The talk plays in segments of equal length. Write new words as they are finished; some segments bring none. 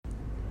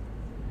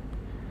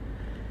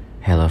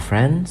Hello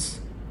friends,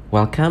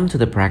 welcome to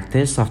the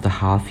practice of the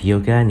half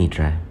yoga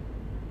nidra.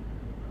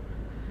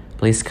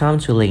 Please come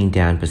to laying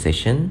down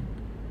position.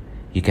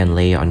 You can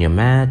lay on your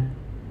mat,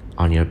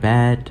 on your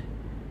bed,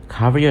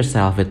 cover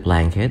yourself with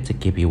blanket to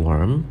keep you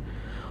warm,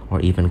 or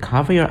even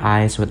cover your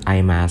eyes with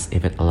eye mask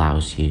if it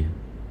allows you.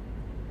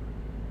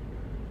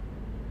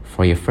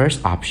 For your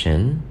first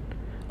option,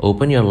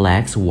 open your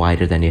legs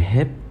wider than your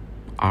hip,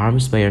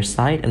 arms by your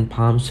side and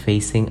palms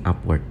facing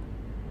upward.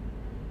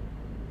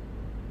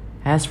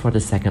 As for the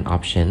second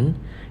option,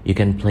 you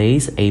can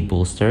place a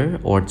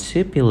bolster or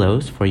two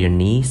pillows for your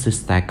knees to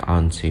stack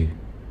onto.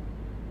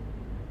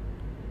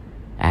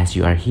 As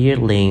you are here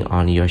laying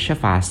on your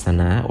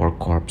Shavasana or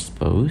corpse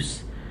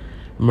pose,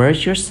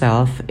 immerse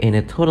yourself in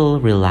a total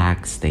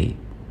relaxed state.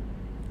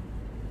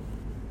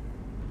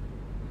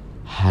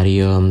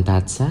 Hari Om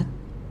Tat Sat,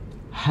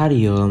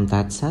 Hari Om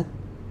Tat Sat,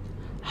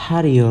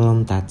 Hari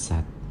Om Tat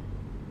Sat.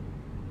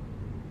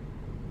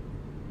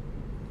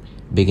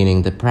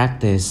 Beginning the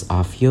practice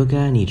of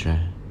Yoga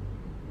Nidra.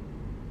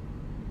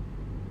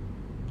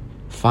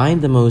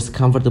 Find the most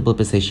comfortable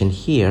position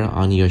here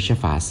on your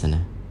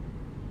Shavasana.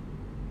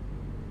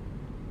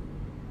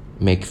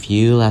 Make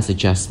few last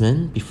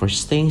adjustments before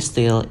staying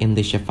still in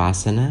the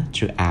Shavasana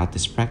throughout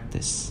this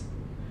practice.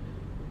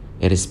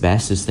 It is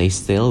best to stay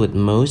still with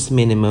most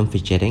minimum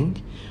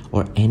fidgeting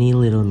or any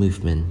little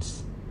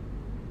movements.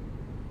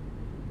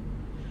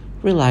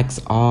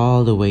 Relax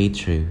all the way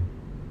through.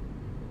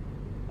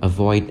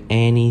 Avoid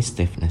any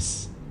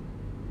stiffness.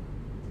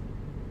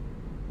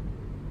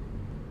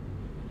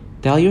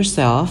 Tell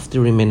yourself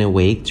to remain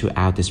awake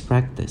throughout this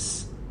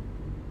practice.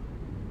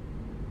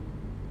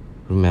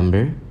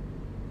 Remember,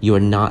 you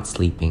are not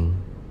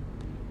sleeping.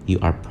 You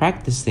are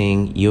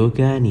practicing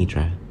Yoga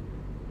Nidra.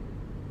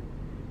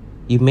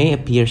 You may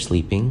appear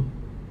sleeping,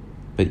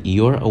 but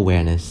your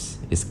awareness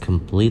is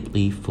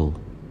completely full.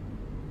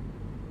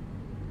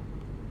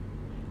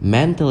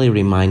 Mentally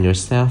remind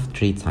yourself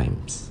 3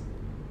 times.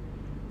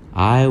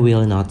 I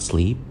will not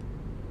sleep,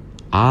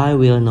 I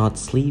will not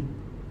sleep,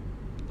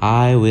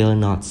 I will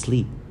not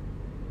sleep.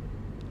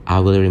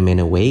 I will remain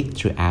awake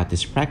throughout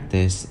this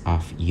practice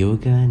of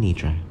Yoga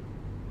Nidra.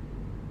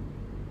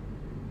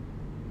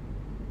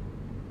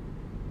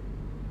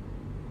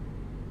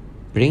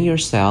 Bring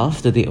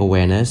yourself to the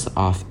awareness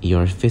of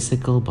your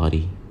physical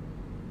body.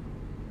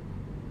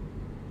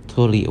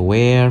 Totally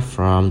aware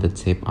from the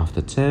tip of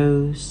the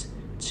toes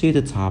to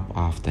the top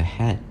of the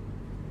head.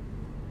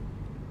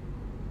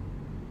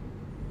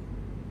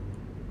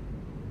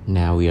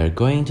 Now we are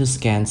going to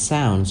scan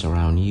sounds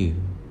around you.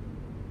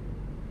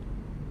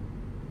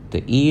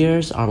 The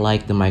ears are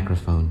like the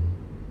microphone.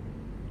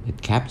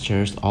 It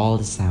captures all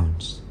the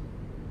sounds.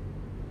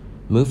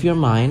 Move your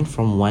mind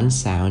from one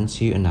sound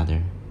to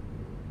another.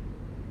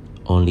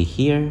 Only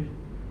hear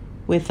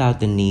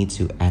without the need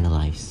to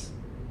analyze.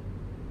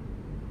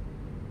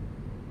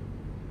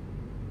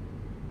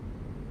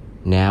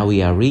 Now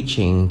we are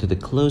reaching to the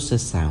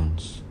closest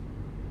sounds.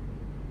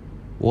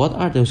 What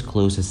are those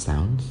closest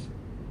sounds?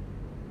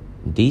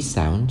 These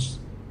sounds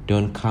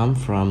don't come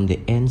from the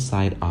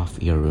inside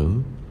of your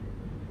room,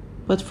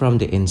 but from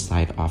the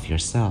inside of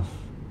yourself.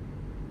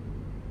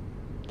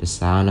 The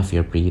sound of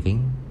your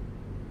breathing,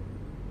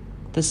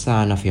 the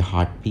sound of your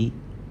heartbeat,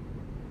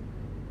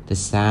 the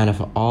sound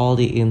of all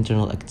the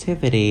internal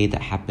activity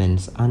that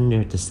happens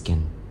under the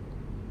skin.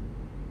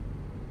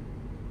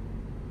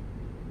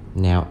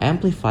 Now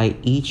amplify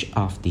each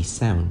of these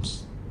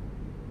sounds.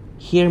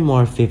 Hear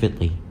more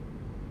vividly.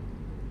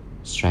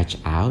 Stretch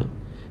out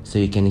so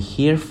you can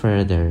hear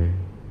further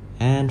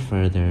and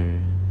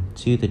further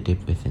to the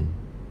deep within.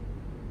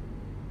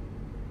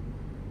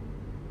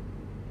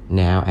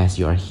 Now, as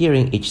you are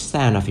hearing each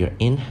sound of your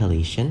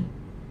inhalation,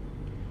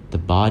 the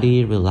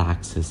body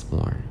relaxes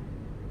more.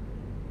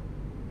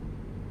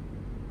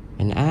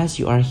 And as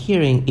you are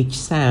hearing each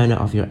sound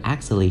of your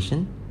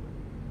exhalation,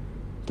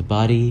 the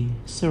body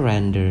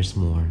surrenders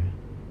more.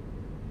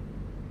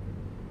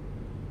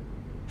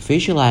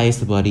 Visualize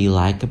the body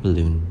like a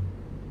balloon.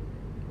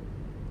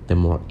 The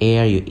more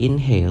air you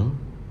inhale,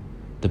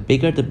 the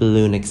bigger the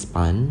balloon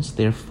expands,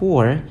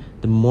 therefore,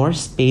 the more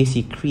space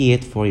you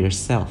create for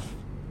yourself.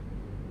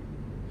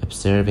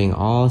 Observing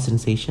all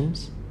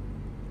sensations,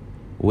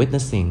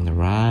 witnessing the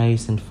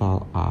rise and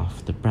fall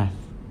of the breath.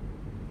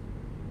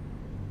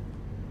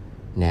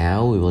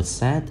 Now we will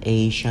set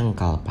a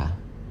Sankalpa.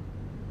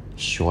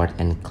 Short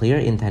and clear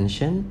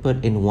intention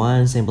put in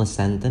one simple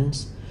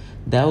sentence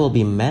that will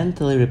be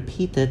mentally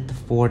repeated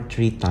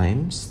 3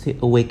 times to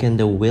awaken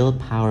the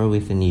willpower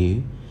within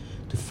you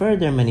to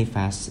further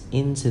manifest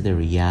into the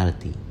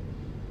reality.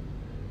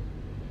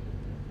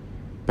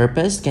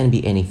 Purpose can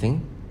be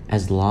anything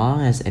as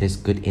long as it is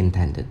good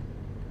intended.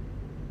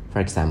 For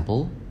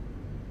example,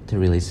 to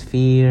release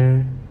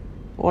fear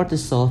or to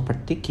solve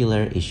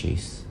particular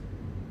issues.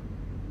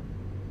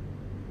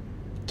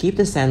 Keep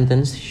the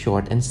sentence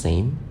short and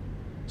same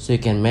so you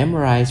can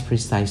memorize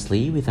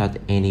precisely without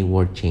any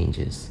word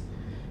changes,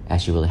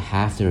 as you will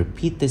have to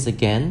repeat this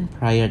again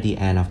prior to the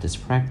end of this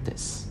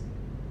practice.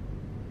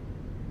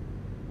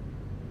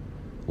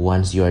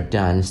 Once you are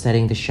done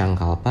setting the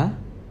Sankalpa,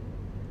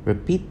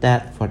 repeat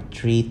that for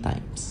 3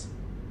 times.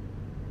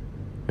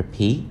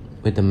 Repeat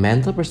with the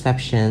mental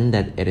perception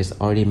that it is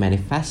already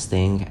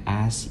manifesting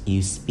as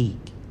you speak.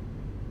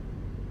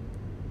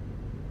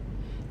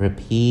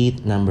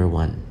 Repeat number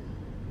 1.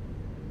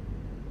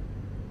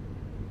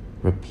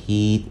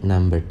 Repeat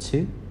number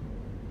 2.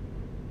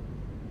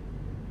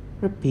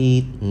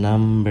 Repeat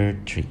number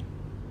 3.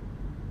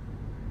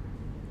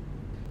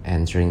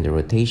 Entering the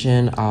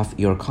rotation of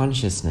your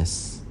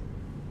consciousness.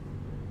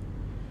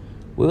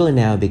 We will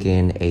now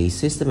begin a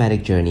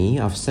systematic journey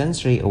of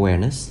sensory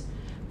awareness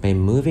by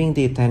moving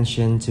the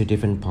attention to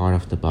different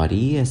parts of the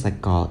body as I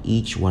call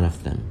each one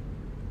of them.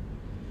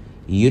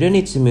 You don't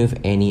need to move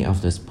any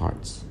of those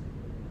parts.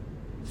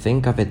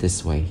 Think of it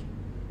this way.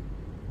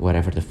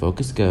 Wherever the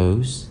focus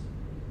goes,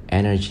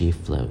 energy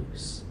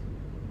flows.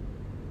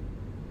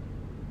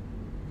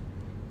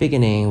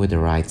 Beginning with the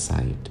right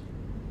side.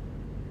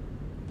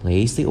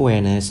 Place the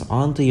awareness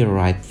onto your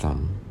right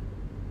thumb,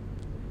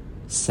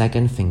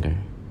 second finger,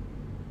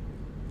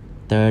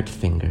 third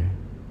finger,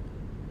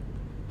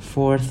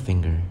 fourth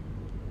finger,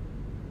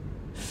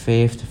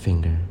 fifth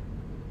finger,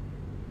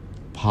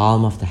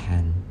 palm of the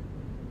hand,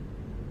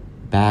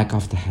 back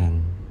of the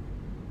hand,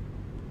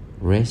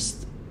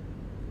 wrist,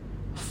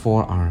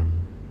 forearm,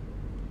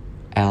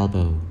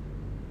 elbow,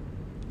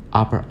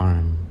 upper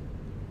arm,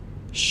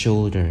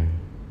 shoulder,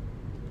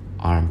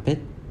 armpit,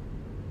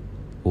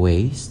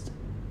 waist,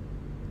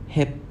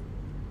 hip,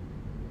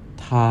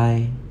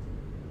 thigh,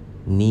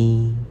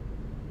 knee,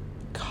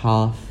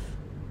 calf,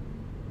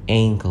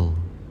 ankle,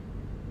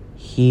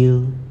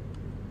 heel,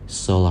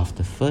 sole of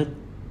the foot,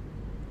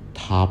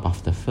 top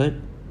of the foot,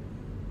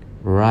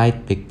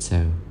 right big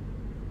toe,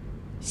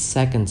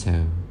 second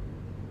toe,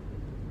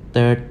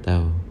 third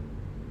toe,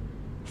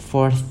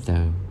 fourth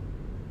toe,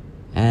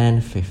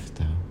 and fifth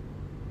toe.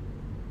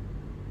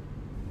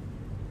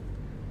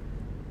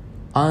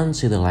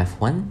 Onto the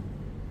left one.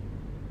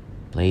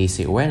 Place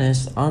the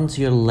awareness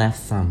onto your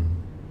left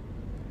thumb,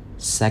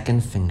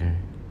 second finger,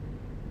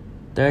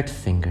 third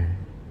finger,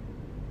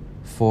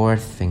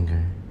 fourth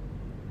finger,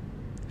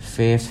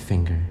 fifth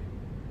finger,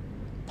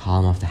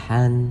 palm of the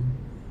hand,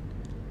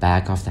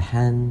 back of the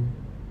hand,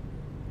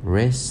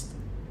 wrist,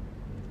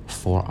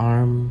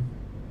 forearm,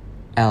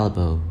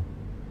 elbow,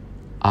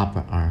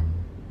 upper arm,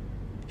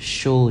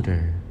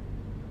 shoulder,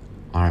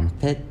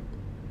 armpit,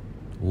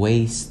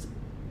 waist,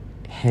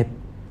 hip,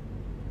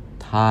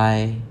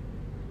 thigh,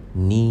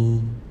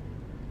 knee,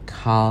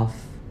 calf,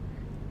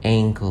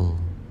 ankle,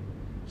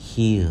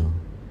 heel,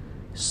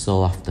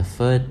 sole of the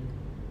foot,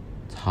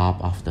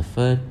 top of the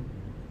foot,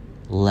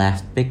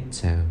 left big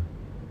toe,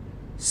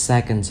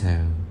 second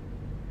toe,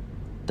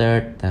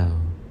 third toe,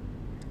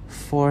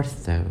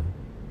 fourth toe,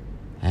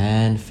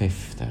 and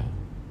fifth toe.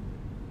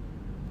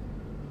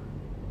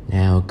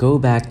 Now go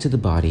back to the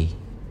body.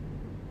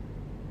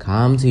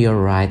 Come to your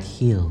right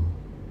heel,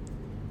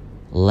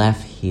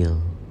 left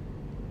heel,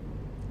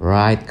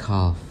 right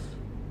calf,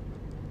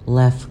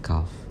 left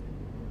calf,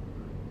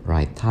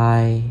 right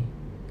thigh,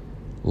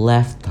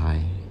 left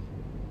thigh,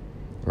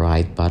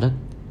 right buttock,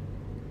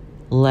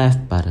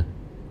 left buttock,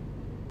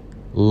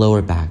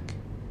 lower back,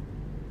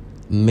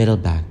 middle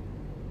back,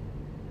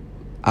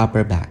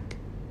 upper back,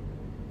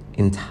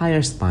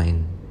 entire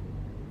spine,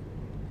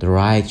 the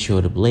right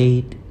shoulder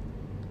blade,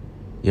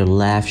 your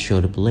left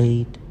shoulder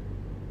blade,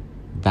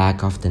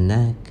 back of the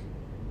neck,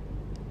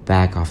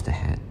 back of the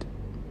head.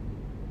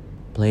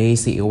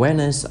 Place the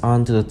awareness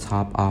onto the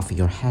top of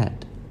your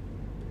head,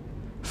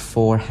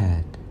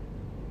 forehead,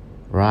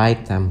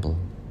 right temple,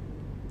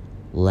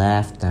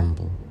 left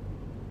temple,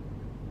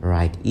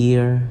 right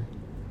ear,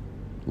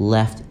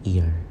 left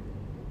ear,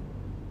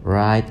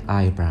 right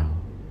eyebrow,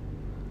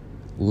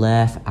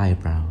 left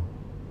eyebrow,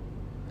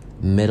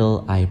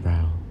 middle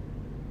eyebrow,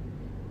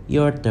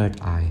 your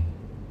third eye,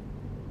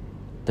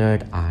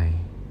 third eye,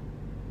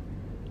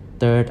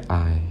 third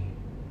eye,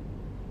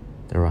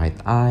 the right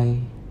eye,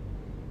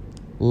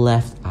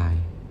 left eye,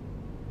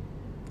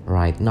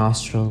 right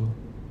nostril,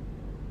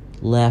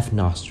 left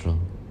nostril,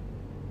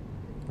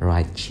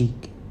 right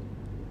cheek,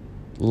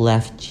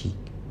 left cheek,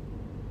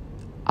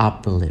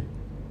 upper lip,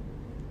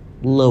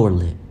 lower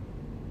lip,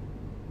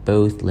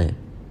 both lip,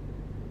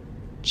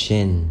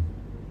 chin,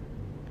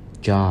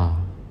 jaw,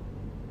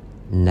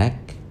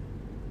 neck,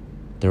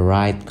 the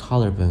right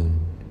collarbone,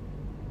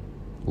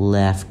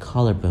 left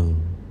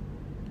collarbone,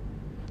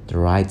 the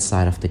right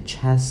side of the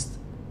chest,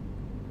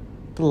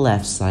 the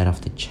left side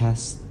of the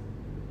chest,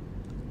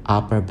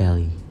 upper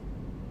belly,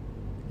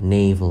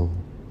 navel,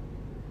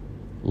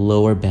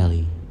 lower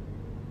belly,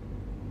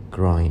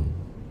 groin.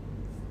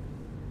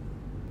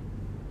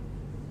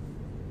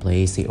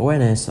 Place the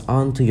awareness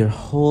onto your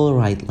whole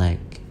right leg,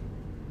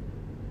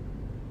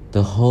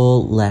 the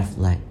whole left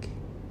leg,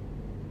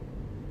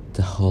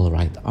 the whole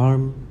right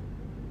arm,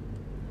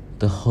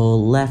 the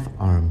whole left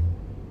arm,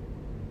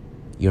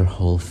 your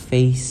whole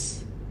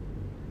face,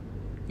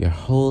 your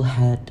whole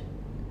head,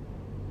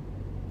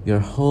 your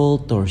whole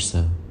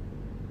torso,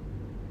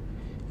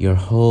 your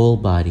whole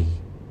body,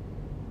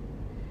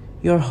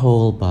 your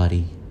whole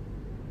body,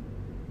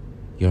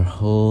 your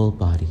whole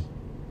body.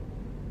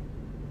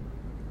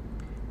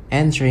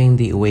 Entering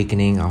the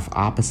awakening of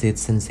opposite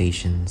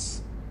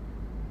sensations.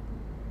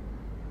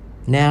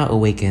 Now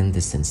awaken the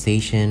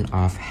sensation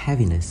of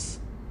heaviness.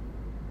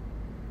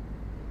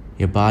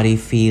 Your body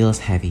feels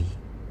heavy.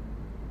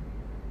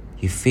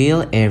 You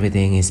feel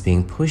everything is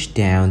being pushed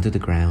down to the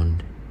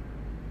ground.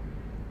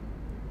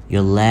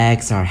 Your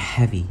legs are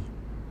heavy.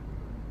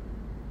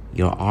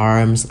 Your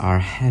arms are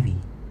heavy.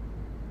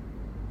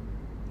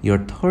 Your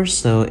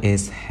torso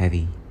is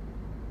heavy.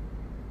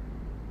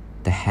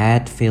 The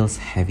head feels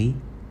heavy.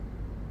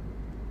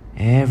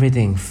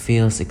 Everything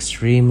feels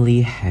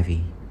extremely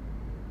heavy.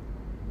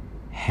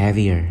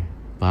 Heavier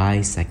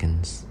by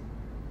seconds.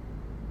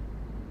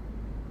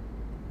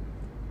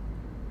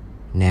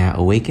 Now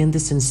awaken the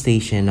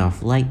sensation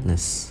of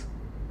lightness.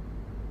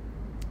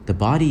 The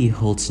body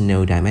holds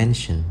no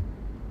dimension.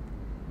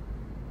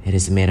 It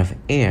is made of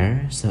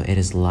air, so it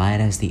is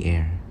light as the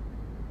air.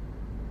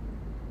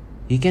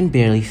 You can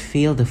barely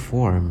feel the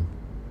form,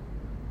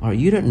 or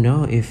you don't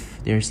know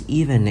if there's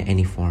even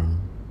any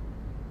form.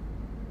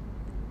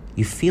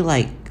 You feel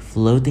like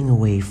floating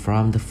away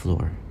from the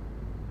floor.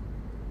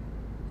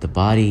 The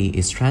body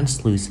is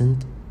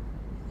translucent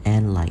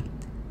and light.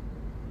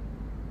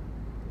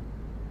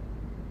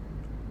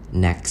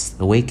 Next,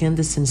 awaken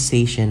the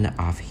sensation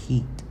of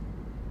heat.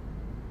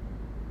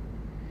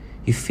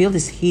 You feel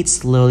this heat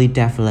slowly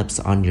develops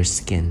on your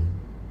skin.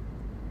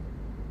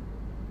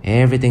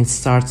 Everything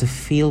starts to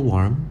feel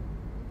warm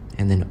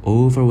and then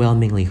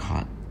overwhelmingly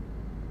hot,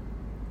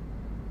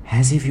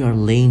 as if you are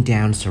laying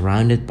down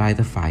surrounded by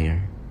the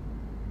fire,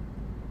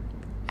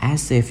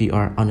 as if you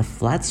are on a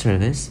flat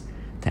surface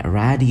that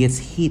radiates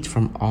heat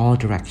from all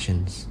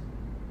directions.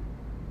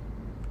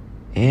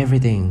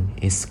 Everything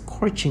is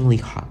scorchingly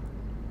hot.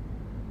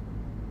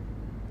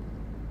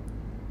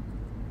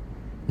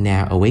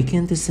 Now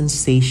awaken the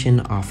sensation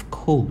of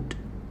cold.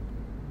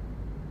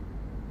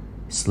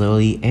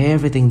 Slowly,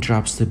 everything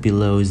drops to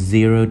below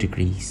 0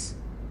 degrees.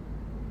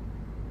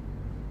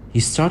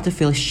 You start to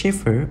feel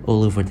shiver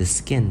all over the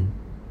skin.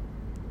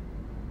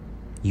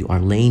 You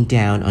are laying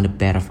down on a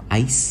bed of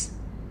ice,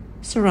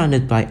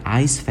 surrounded by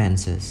ice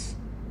fences,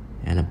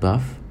 and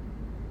above,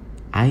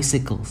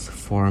 icicles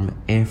form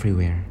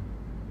everywhere.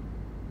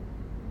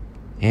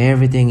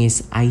 Everything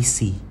is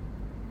icy.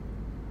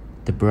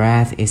 The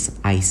breath is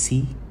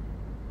icy.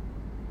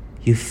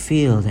 You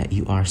feel that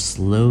you are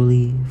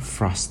slowly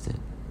frosted.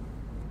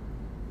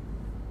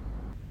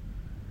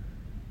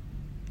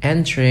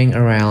 Entering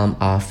a realm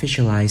of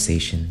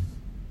visualization.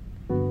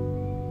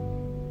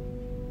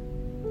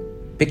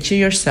 Picture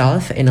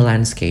yourself in a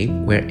landscape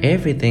where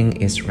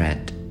everything is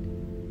red.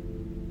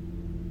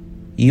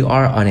 You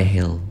are on a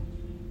hill.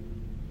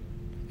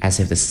 As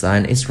if the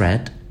sun is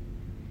red,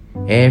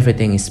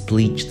 everything is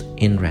bleached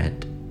in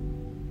red.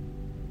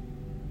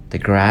 The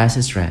grass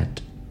is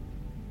red.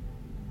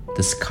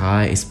 The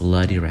sky is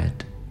bloody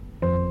red.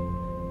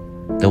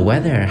 The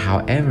weather,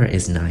 however,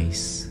 is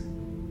nice.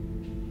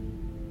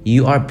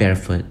 You are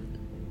barefoot.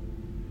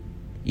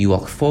 You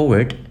walk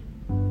forward.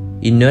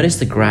 You notice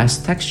the grass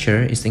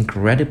texture is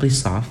incredibly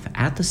soft,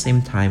 at the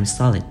same time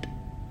solid.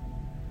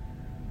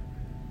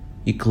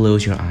 You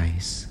close your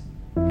eyes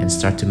and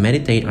start to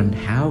meditate on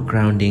how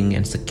grounding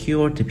and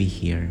secure to be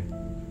here.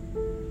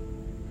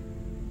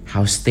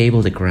 How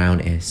stable the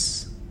ground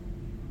is.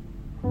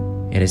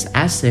 It is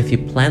as if you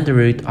plant the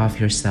root of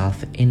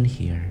yourself in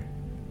here.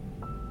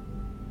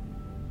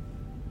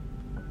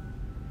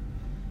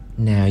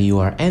 Now you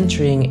are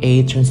entering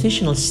a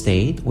transitional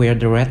state where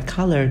the red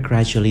color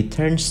gradually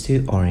turns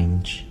to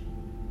orange.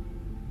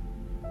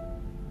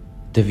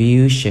 The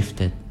view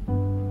shifted.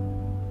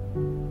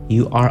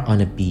 You are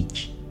on a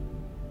beach.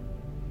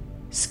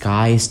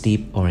 Sky is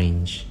deep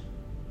orange.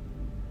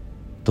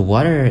 The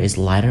water is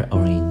lighter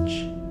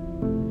orange.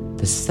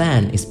 The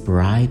sand is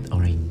bright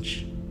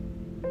orange.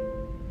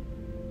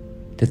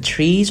 The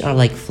trees are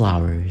like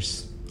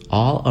flowers,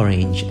 all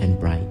orange and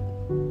bright.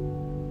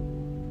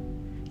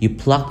 You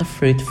pluck the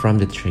fruit from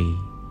the tree.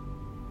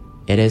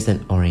 It is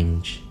an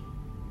orange.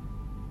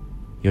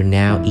 You're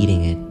now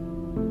eating it.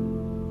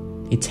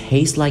 It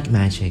tastes like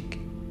magic.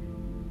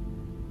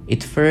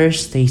 It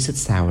first tasted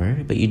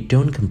sour, but you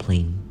don't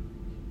complain.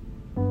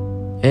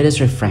 It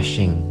is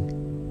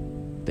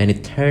refreshing. Then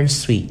it turns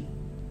sweet,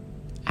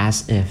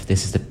 as if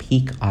this is the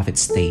peak of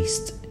its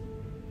taste.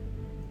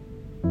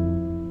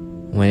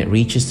 When it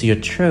reaches to your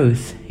throat,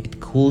 it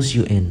cools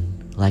you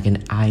in like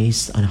an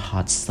ice on a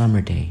hot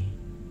summer day.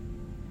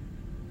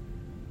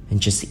 And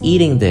just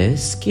eating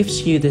this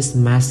gives you this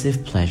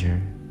massive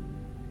pleasure,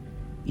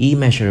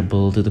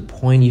 immeasurable to the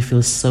point you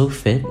feel so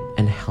fit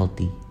and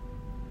healthy,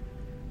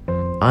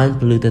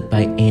 unpolluted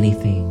by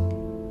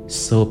anything,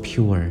 so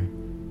pure.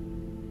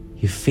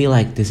 You feel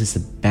like this is the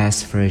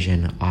best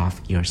version of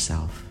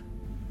yourself.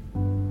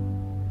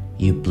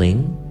 You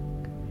blink,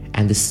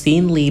 and the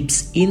scene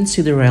leaps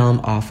into the realm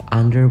of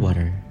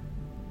underwater.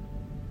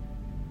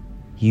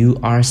 You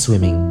are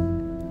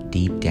swimming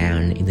deep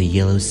down in the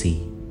yellow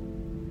sea.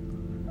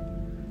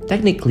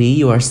 Technically,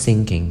 you are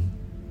sinking,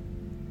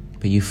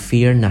 but you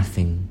fear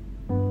nothing.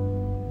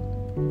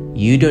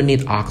 You don't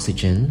need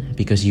oxygen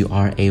because you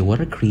are a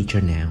water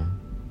creature now.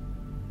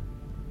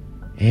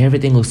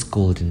 Everything looks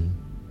golden.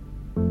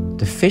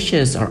 The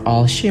fishes are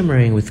all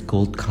shimmering with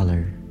gold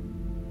color.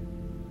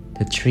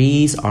 The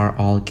trees are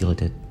all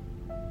gilded.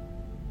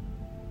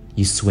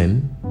 You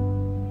swim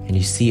and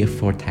you see a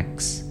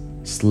vortex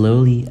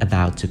slowly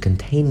about to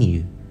contain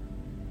you.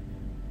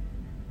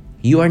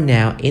 You are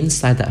now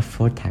inside that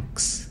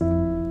vortex.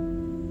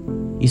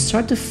 You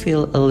start to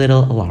feel a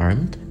little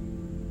alarmed,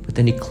 but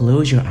then you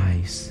close your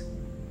eyes.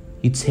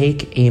 You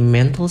take a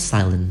mental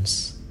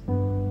silence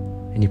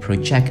and you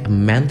project a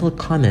mental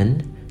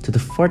comment to the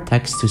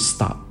vortex to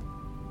stop.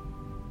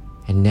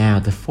 And now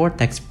the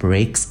vortex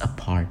breaks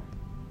apart.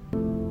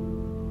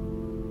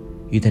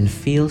 You then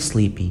feel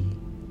sleepy,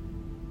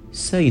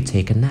 so you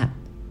take a nap.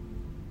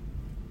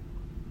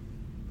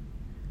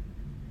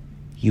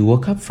 You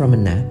woke up from a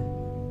nap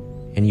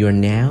and you are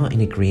now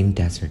in a green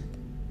desert.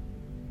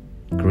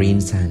 Green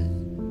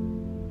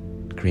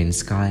sun, green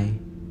sky,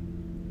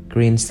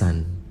 green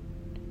sun.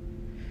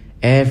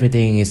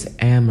 Everything is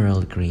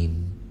emerald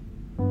green.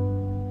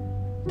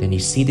 Then you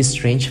see this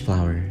strange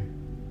flower.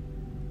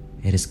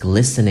 It is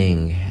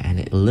glistening and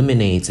it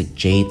illuminates a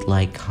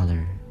jade-like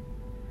color.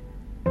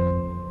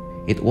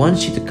 It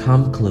wants you to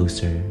come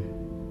closer.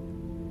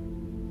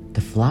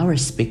 The flower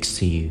speaks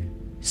to you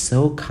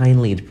so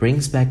kindly it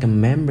brings back a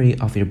memory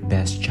of your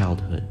best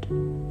childhood.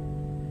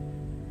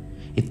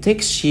 It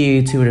takes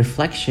you to a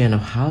reflection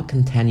of how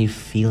content you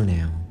feel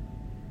now.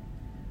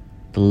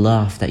 The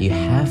love that you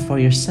have for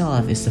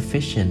yourself is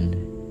sufficient.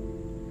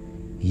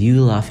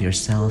 You love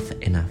yourself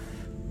enough.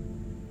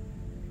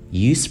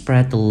 You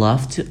spread the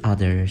love to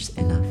others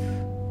enough.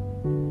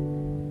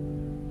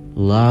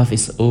 Love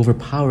is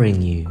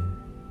overpowering you.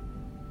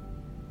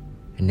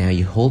 And now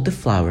you hold the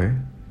flower.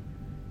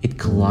 It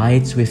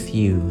collides with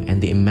you,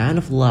 and the amount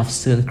of love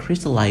soon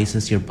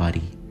crystallizes your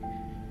body,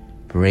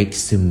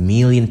 breaks to a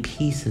million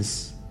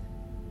pieces.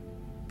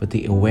 But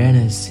the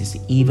awareness is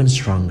even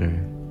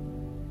stronger.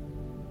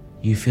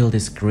 You feel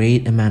this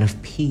great amount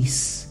of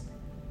peace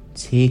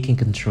taking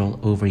control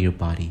over your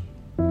body.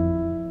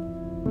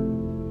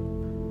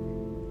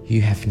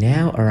 You have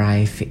now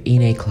arrived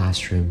in a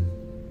classroom.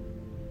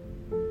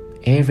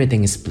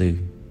 Everything is blue.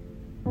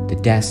 The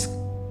desk,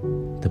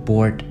 the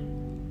board,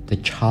 the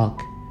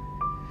chalk.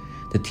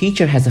 The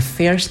teacher has a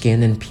fair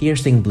skin and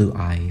piercing blue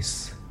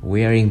eyes,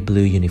 wearing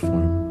blue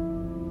uniform.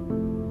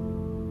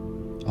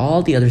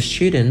 All the other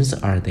students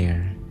are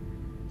there,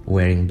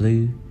 wearing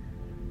blue,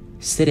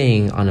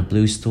 sitting on a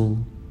blue stool,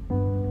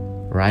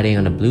 writing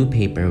on a blue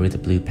paper with a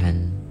blue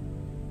pen.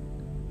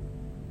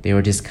 They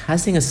were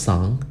discussing a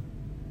song.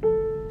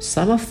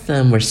 Some of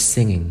them were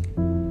singing.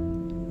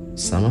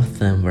 Some of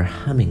them were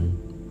humming.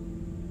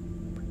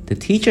 The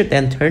teacher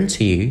then turned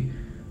to you,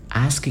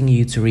 asking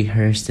you to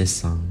rehearse this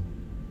song.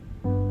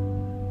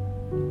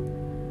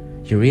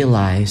 You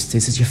realize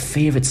this is your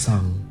favorite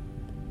song,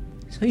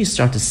 so you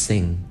start to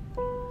sing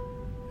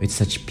with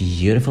such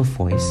beautiful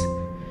voice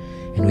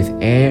and with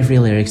every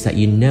lyrics that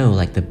you know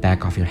like the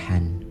back of your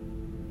hand.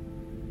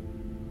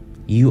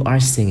 You are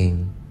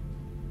singing.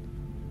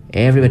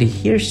 Everybody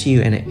hears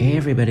you and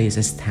everybody is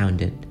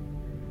astounded.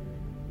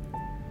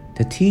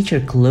 The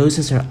teacher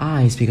closes her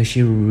eyes because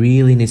she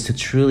really needs to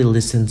truly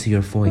listen to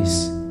your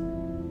voice.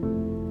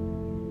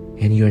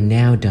 And you are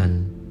now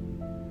done.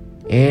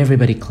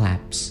 Everybody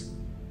claps.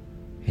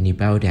 And you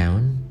bow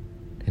down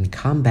and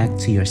come back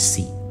to your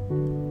seat.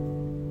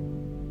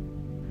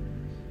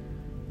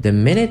 The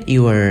minute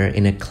you were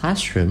in a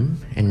classroom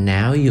and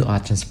now you are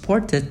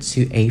transported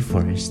to a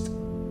forest.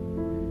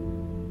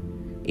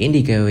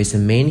 Indigo is the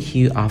main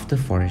hue of the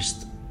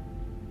forest.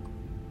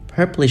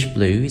 Purplish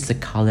blue is the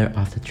color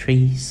of the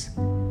trees,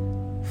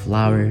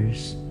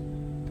 flowers,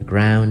 the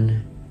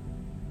ground,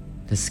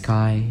 the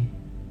sky.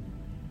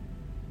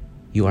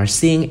 You are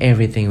seeing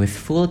everything with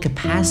full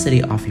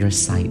capacity of your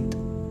sight.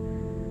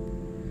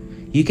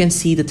 You can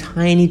see the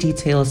tiny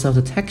details of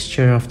the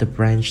texture of the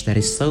branch that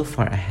is so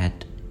far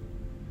ahead.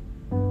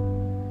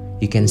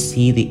 You can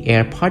see the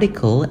air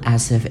particle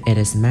as if it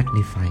is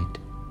magnified,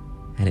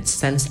 and it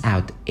sends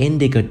out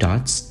indigo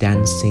dots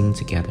dancing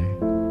together.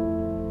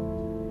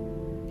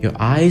 Your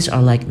eyes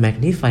are like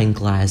magnifying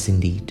glass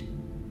indeed.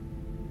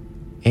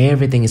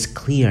 Everything is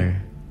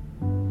clear,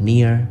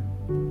 near,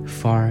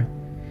 far.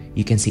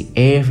 You can see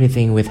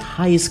everything with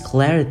highest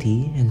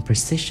clarity and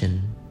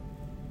precision.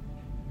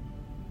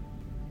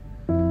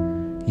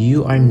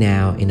 You are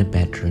now in a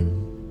bedroom.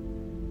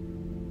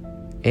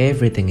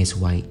 Everything is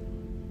white.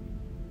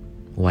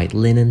 White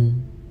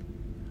linen,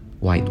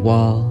 white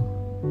wall,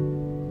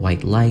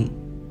 white light,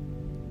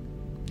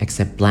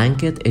 except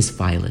blanket is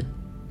violet.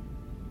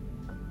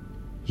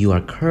 You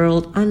are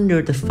curled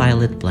under the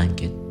violet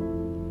blanket.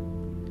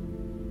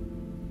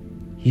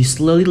 You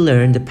slowly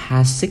learn the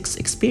past 6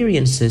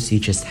 experiences you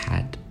just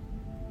had.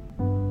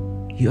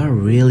 You are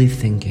really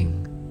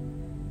thinking,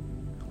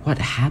 what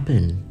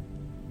happened?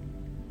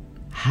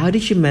 How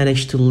did you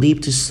manage to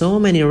leap to so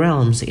many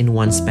realms in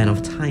one span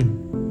of time?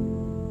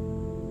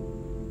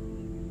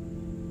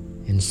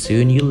 And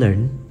soon you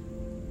learn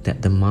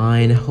that the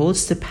mind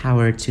holds the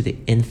power to the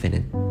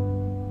infinite.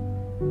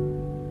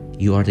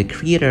 You are the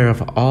creator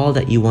of all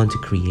that you want to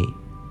create.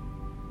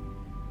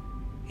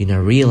 You now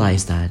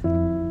realize that,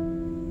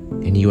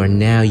 and you are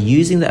now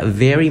using that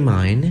very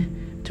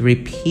mind to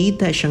repeat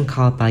that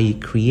Sankalpa you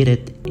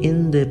created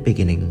in the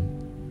beginning.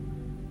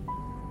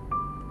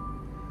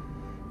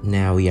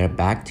 Now we are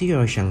back to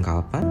your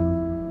Sankalpa.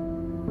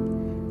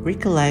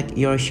 Recollect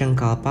your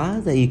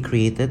Sankalpa that you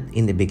created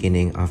in the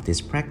beginning of this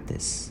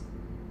practice.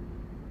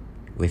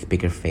 With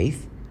bigger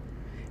faith,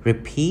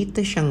 repeat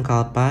the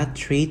Sankalpa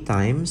 3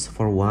 times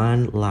for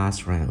one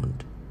last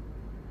round.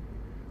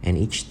 And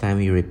each time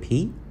you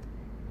repeat,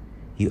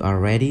 you are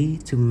ready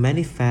to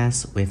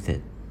manifest with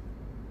it.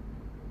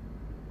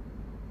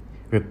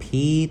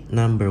 Repeat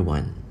number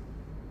 1.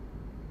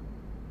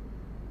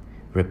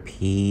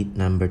 Repeat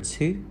number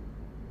 2.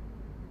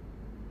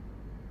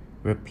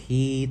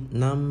 Repeat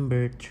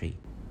number 3.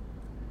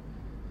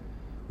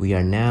 We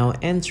are now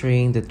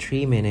entering the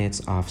 3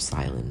 minutes of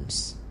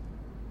silence.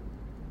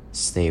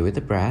 Stay with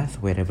the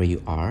breath wherever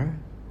you are.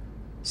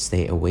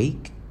 Stay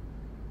awake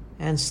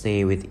and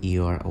stay with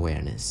your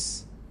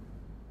awareness.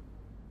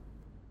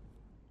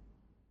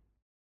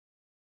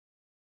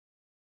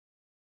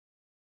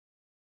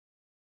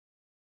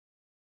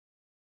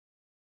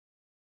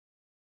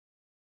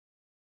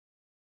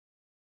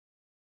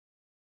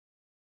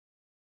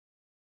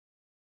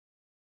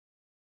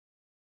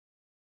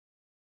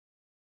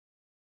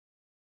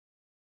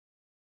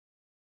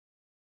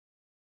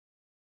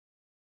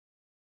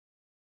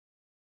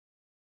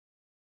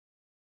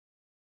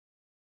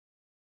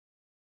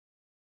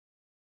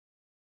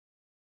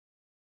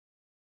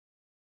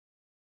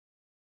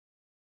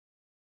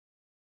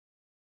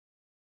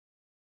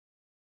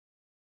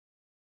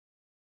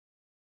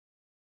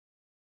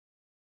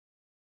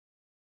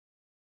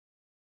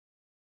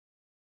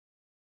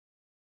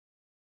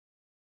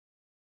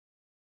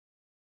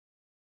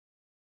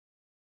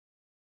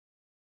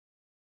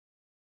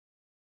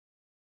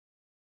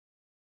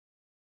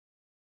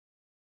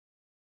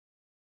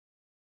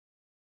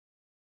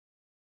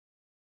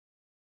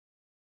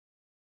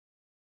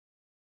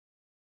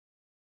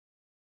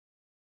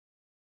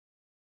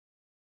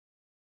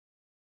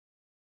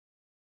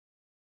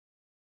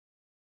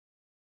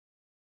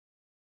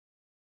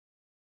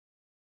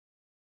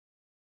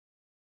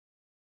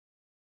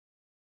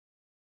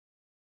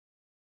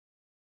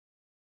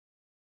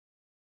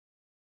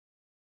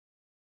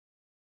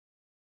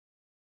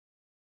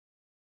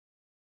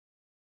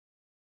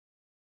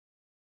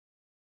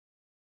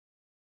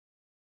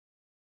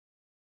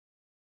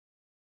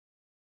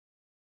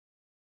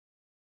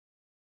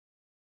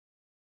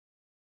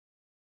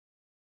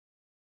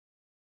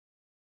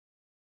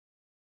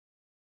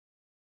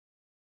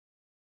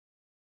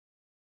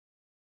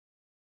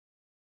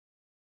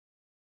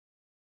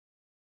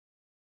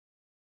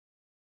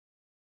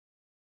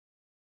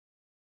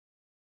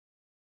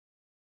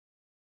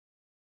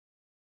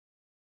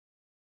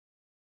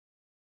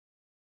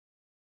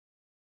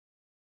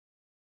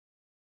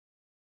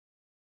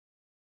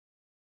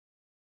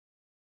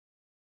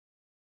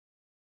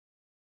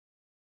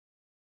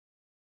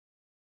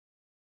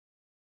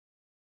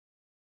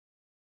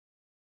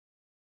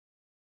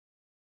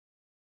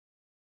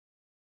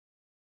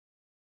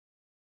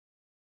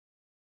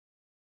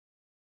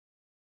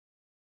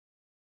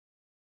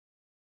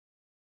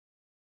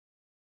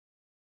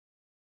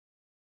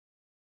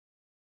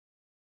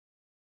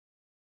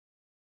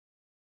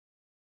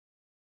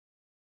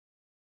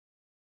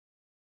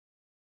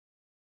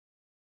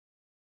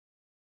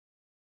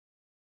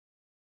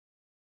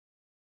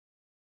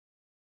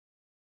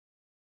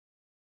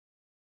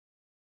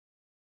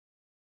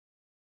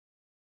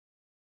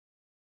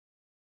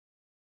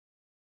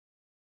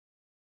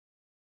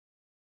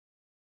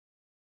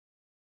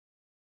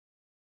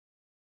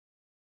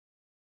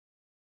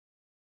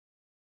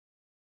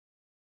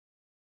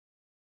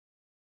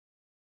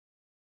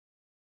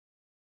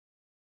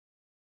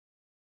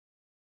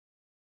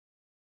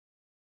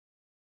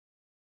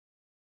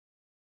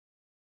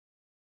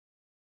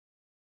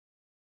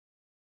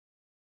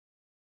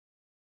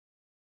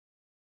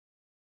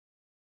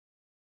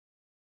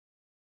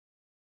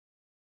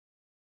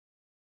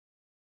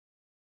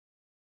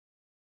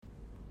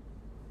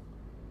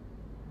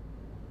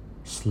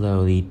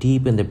 Slowly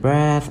deepen the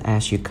breath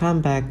as you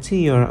come back to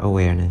your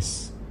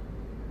awareness.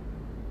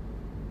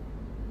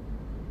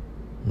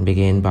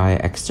 Begin by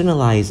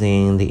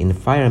externalizing the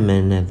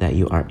environment that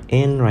you are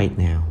in right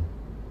now.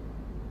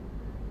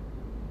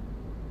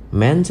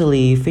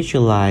 Mentally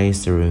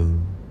visualize the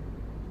room.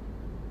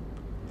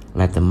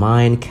 Let the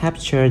mind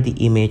capture the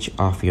image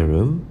of your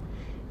room,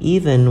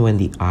 even when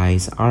the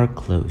eyes are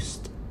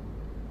closed.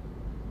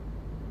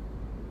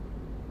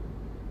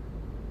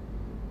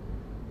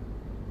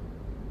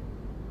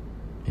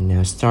 And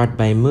now start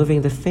by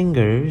moving the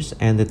fingers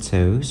and the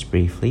toes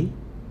briefly.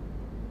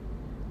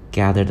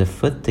 Gather the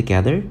foot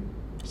together,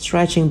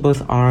 stretching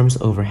both arms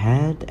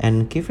overhead,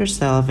 and give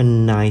yourself a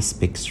nice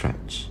big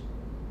stretch.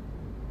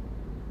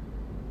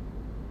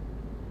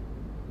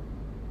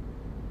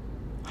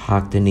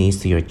 Hug the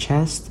knees to your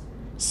chest,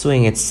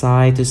 swing it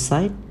side to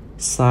side,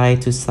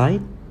 side to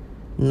side.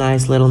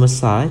 Nice little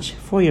massage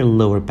for your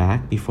lower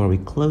back before we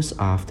close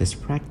off this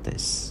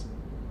practice.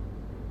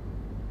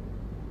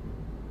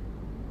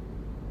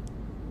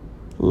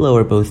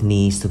 Lower both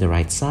knees to the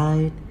right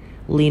side.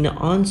 Lean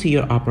onto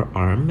your upper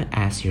arm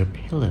as your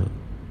pillow.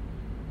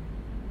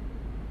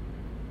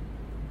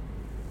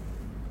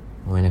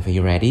 Whenever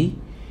you're ready,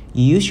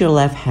 use your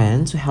left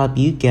hand to help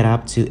you get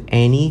up to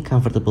any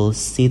comfortable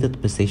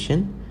seated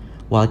position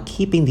while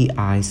keeping the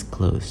eyes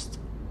closed.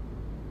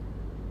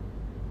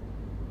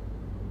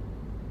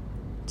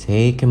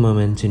 Take a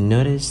moment to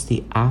notice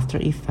the after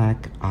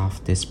effect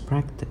of this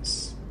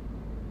practice.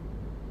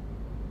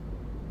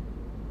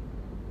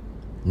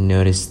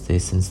 Notice the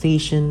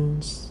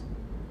sensations.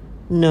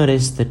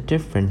 Notice the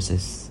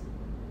differences.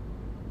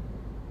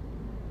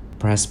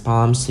 Press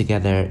palms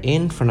together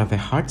in front of a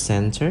heart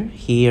center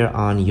here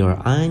on your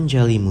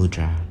Anjali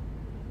Mudra.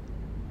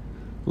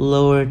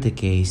 Lower the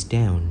gaze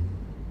down.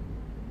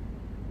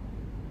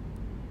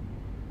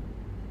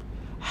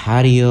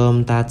 Hari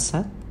Om Tat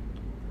Sat.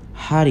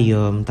 Hari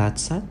Om Tat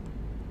Sat.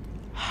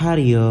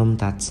 Hari Om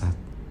Tat Sat.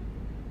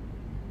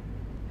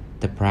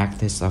 The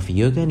practice of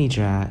Yoga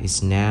Nidra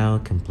is now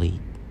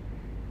complete.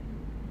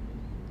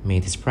 May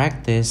this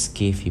practice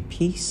give you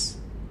peace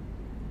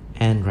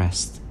and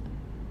rest.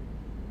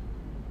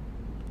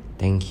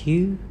 Thank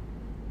you.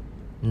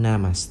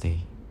 Namaste.